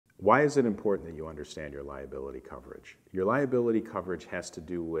Why is it important that you understand your liability coverage? Your liability coverage has to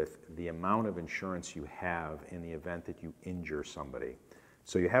do with the amount of insurance you have in the event that you injure somebody.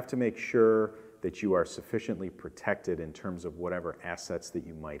 So you have to make sure that you are sufficiently protected in terms of whatever assets that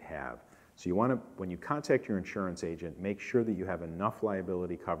you might have. So you want to, when you contact your insurance agent, make sure that you have enough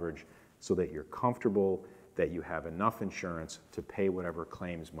liability coverage so that you're comfortable that you have enough insurance to pay whatever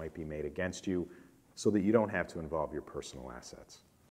claims might be made against you so that you don't have to involve your personal assets.